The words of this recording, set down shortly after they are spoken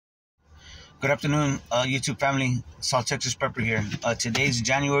Good afternoon, YouTube family. South Texas Prepper here. Today's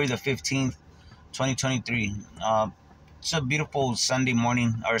January the 15th, 2023. It's a beautiful Sunday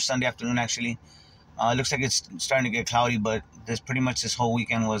morning, or Sunday afternoon, actually. It looks like it's starting to get cloudy, but this whole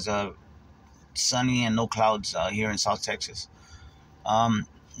weekend was sunny and no clouds here in South Texas.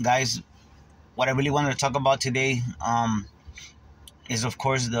 Guys, what I really wanted to talk about today is, of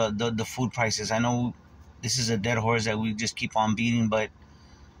course, the food prices. I know this is a dead horse that we just keep on beating, but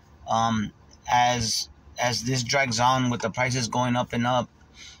um, as this drags on with the prices going up and up,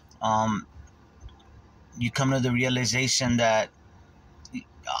 you come to the realization that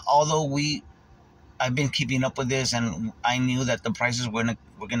although I've been keeping up with this and I knew that the prices were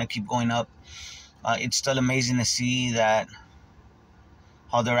gonna keep going up, it's still amazing to see that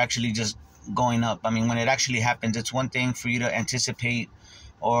how they're actually just going up. I mean, when it actually happens, it's one thing for you to anticipate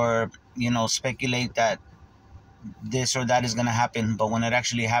or speculate that this or that is going to happen, but when it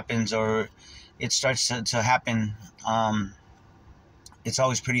actually happens or it starts to happen, it's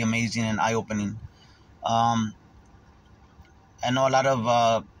always pretty amazing and eye-opening. I know a lot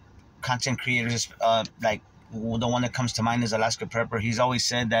of content creators, like the one that comes to mind is Alaska Prepper. He's always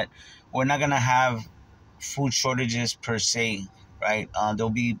said that we're not going to have food shortages per se, right?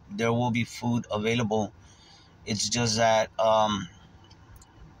 There will be food available. It's just that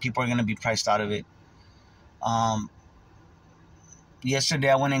people are going to be priced out of it. Yesterday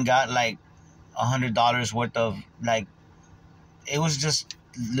I went and got like $100 worth of, like, it was just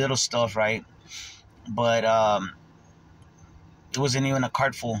little stuff, right? But it wasn't even a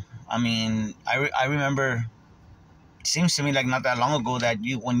cart full. I mean, I remember, it seems to me like not that long ago that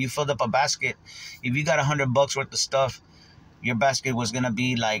when you filled up a basket, if you got $100 worth of stuff, your basket was gonna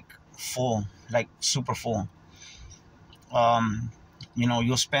be like full, like super full.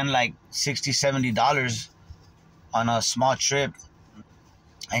 You'll spend like $60-$70 on a small trip,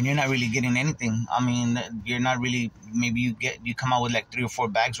 and you're not really getting anything. I mean, you're not really, maybe you come out with like 3 or 4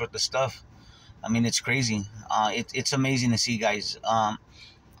 bags worth of stuff. I mean, it's crazy. It's amazing to see, guys.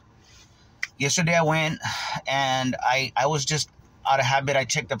 Yesterday I went and I was just out of habit. I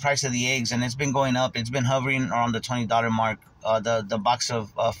checked the price of the eggs, and it's been going up. It's been hovering around the $20 mark. The box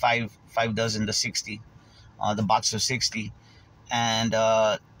of five dozen, the 60, the box of 60, and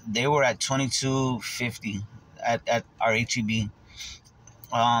they were at $22.50 at our HEB.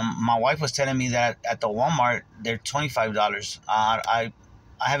 My wife was telling me that at the Walmart they're $25. I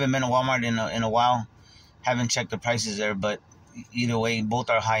haven't been to Walmart in a while. Haven't checked the prices there, but either way,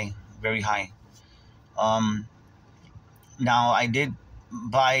 both are high, very high. Now I did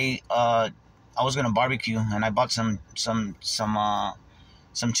buy. I was gonna barbecue, and I bought some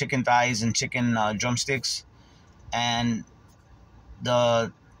chicken thighs and chicken drumsticks, and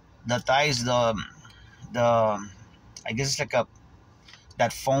the thighs, the I guess it's like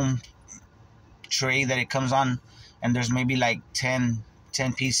that foam tray that it comes on, and there's maybe like 10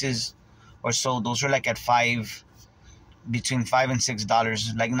 pieces or so. Those are like at between $5 and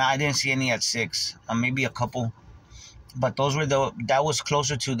 $6. Like, I didn't see any at $6, maybe a couple, but those were that was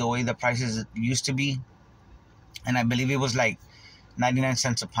closer to the way the prices used to be, and I believe it was like 99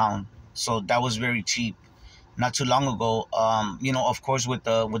 cents a pound. So that was very cheap not too long ago. Of course, with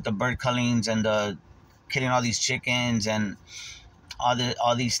the bird cullings and the killing all these chickens and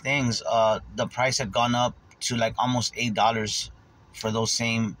all these things, the price had gone up to like almost $8 for those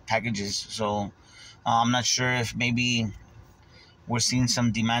same packages. So I'm not sure if maybe we're seeing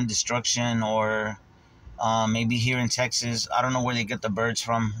some demand destruction, or maybe here in Texas, I don't know where they get the birds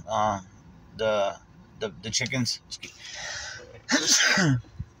from, the chickens.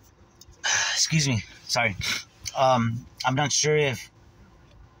 Excuse me, sorry. I'm not sure if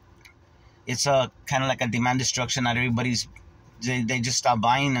it's a kind of like a demand destruction. Not everybody's, they just stopped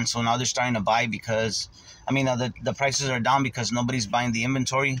buying, and so now they're starting to buy because, I mean, the prices are down because nobody's buying the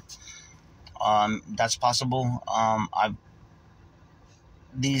inventory. That's possible.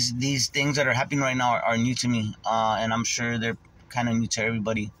 These things that are happening right now are new to me, and I'm sure they're kind of new to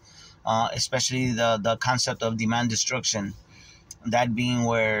everybody, especially the concept of demand destruction. That being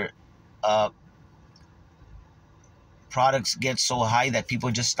where products get so high that people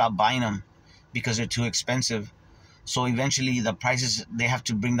just stop buying them because they're too expensive. So eventually they have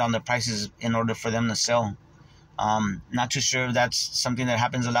to bring down the prices in order for them to sell. Not too sure if that's something that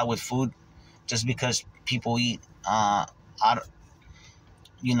happens a lot with food, just because people eat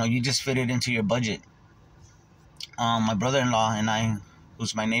you just fit it into your budget. My brother-in-law and I,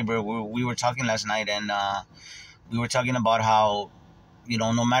 who's my neighbor, we were talking last night, and we were talking about how,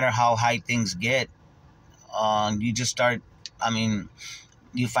 no matter how high things get, you just start,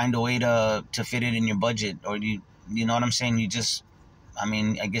 you find a way to fit it in your budget, or you know what I'm saying?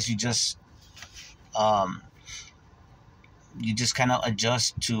 I guess you just Um, you just kind of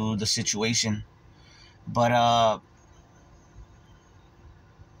adjust to the situation. But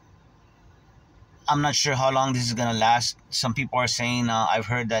I'm not sure how long this is gonna last. Some people are saying, I've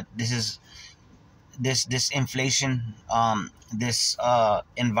heard that this inflation, this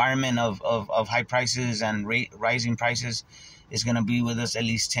environment of high prices and rising prices is gonna be with us at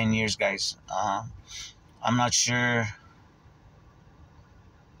least 10 years, guys. I'm not sure.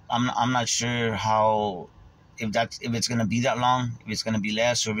 I'm not sure how, if it's gonna be that long, if it's gonna be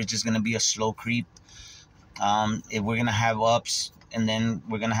less, or if it's just gonna be a slow creep. If we're gonna have ups and then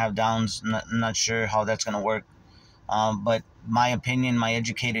we're gonna have downs, not sure how that's gonna work. But my opinion, my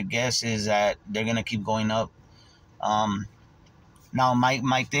educated guess is that they're gonna keep going up. Um, Now,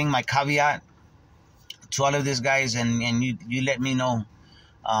 my caveat to all of this, guys, and you let me know,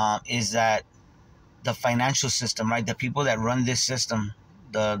 is that the financial system, right? The people that run this system,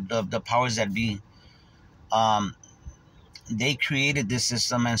 the powers that be, um, they created this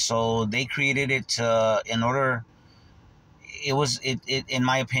system, and so they created it in order. It in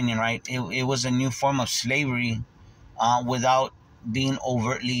my opinion, right? It was a new form of slavery, without being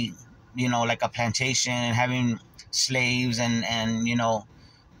overtly, like a plantation and having slaves and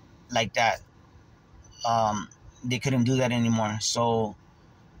like that. They couldn't do that anymore. So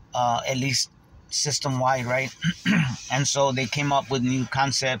at least system wide, right? And so they came up with new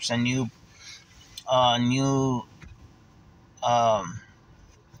concepts and new um,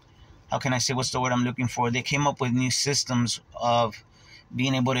 how can I say, what's the word I'm looking for? They came up with new systems of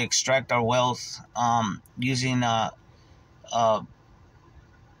being able to extract our wealth, using uh,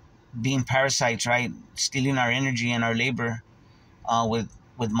 being parasites, right? Stealing our energy and our labor,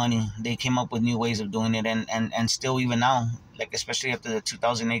 with money. They came up with new ways of doing it, and still even now, like especially after the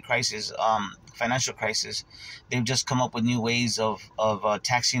 2008 crisis, financial crisis, they've just come up with new ways of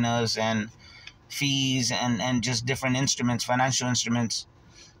taxing us, and fees, and just different instruments, financial instruments.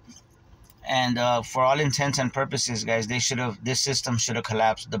 And for all intents and purposes, guys, this system should have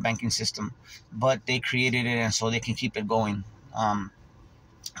collapsed, the banking system, but they created it, and so they can keep it going.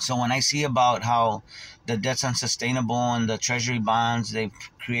 So when I see about how the debt's unsustainable and the treasury bonds, they've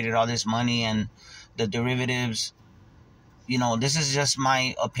created all this money, and the derivatives, this is just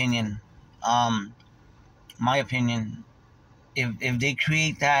my opinion. Um, my opinion. If they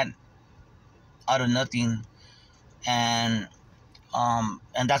create that out of nothing, and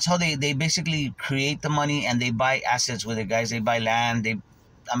and that's how they basically create the money, and they buy assets with it, guys. They buy land.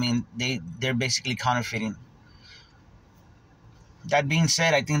 They're basically counterfeiting. That being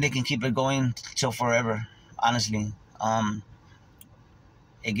said, I think they can keep it going till forever, honestly.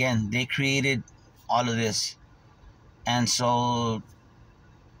 Again, they created all of this, and so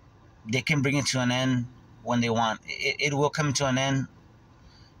they can bring it to an end when they want. It will come to an end,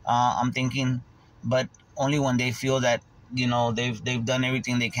 I'm thinking, but only when they feel that they've done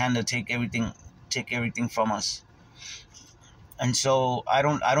everything they can to take everything from us. And so I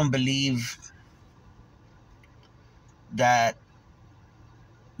don't believe that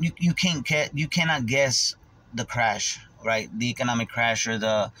you cannot guess the crash, right? The economic crash,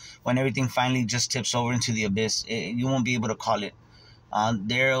 or when everything finally just tips over into the abyss. You won't be able to call it.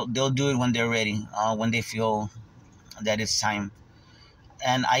 They'll do it when they're ready, when they feel that it's time.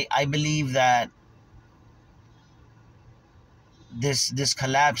 And I believe that this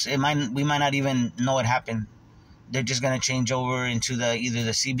collapse, we might not even know it happened. They're just gonna change over into either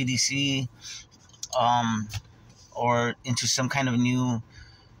the CBDC, um, or into some kind of new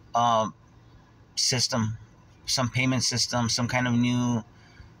uh, system, some payment system, some kind of new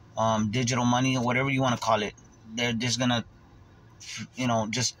digital money, or whatever you want to call it. They're just gonna,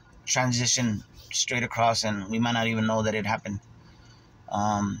 just transition straight across, and we might not even know that it happened.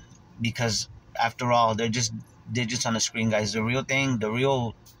 Because after all, they're just digits on the screen, guys. The real thing, the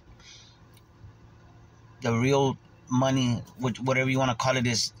real money, whatever you want to call it,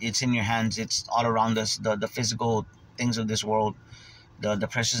 it's in your hands. It's all around us. The physical things of this world, the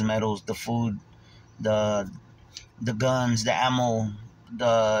precious metals, the food, the guns, the ammo,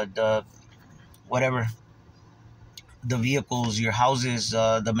 the whatever, the vehicles, your houses,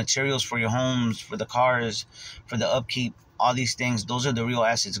 the materials for your homes, for the cars, for the upkeep, all these things. Those are the real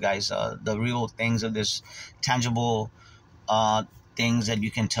assets, guys. The real things of this tangible things that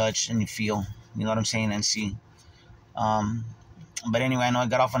you can touch and you feel. You know what I'm saying? And see. Um, but anyway, I know I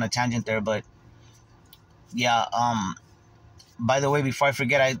got off on a tangent there, but yeah. By the way, before I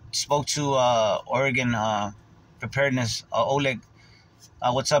forget, I spoke to Oregon preparedness, Oleg.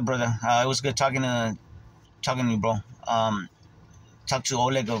 What's up, brother? It was good talking to you, bro. Talked to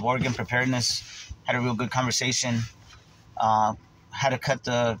Oleg of Oregon preparedness. Had a real good conversation. Had to cut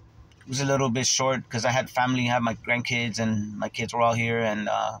the was a little bit short because I had family, I had my grandkids, and my kids were all here, and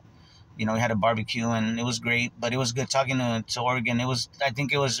we had a barbecue, and it was great. But it was good talking to Oregon. I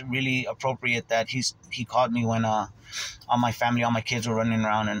think it was really appropriate that he called me when all my family, all my kids were running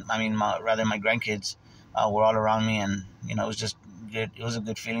around, and I mean, my grandkids were all around me, and it was just good. It was a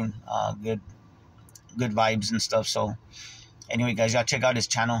good feeling, good vibes and stuff. So anyway, guys, y'all check out his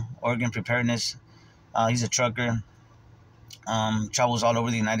channel, Oregon Preparedness. He's a trucker, travels all over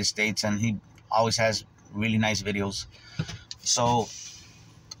the United States, and he always has really nice videos. So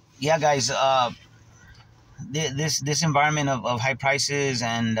yeah, guys, this environment of high prices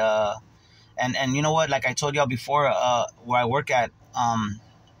and you know what, like I told y'all before, where I work at,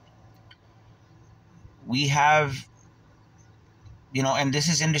 we have, and this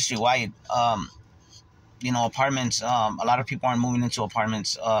is industry wide, apartments. A lot of people aren't moving into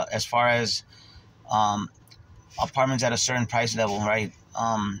apartments, as far as apartments at a certain price level, right?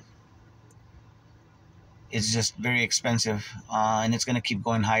 It's just very expensive, and it's going to keep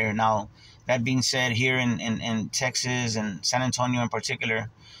going higher. Now, that being said, here in Texas and San Antonio in particular,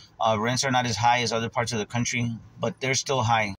 rents are not as high as other parts of the country, but they're still high.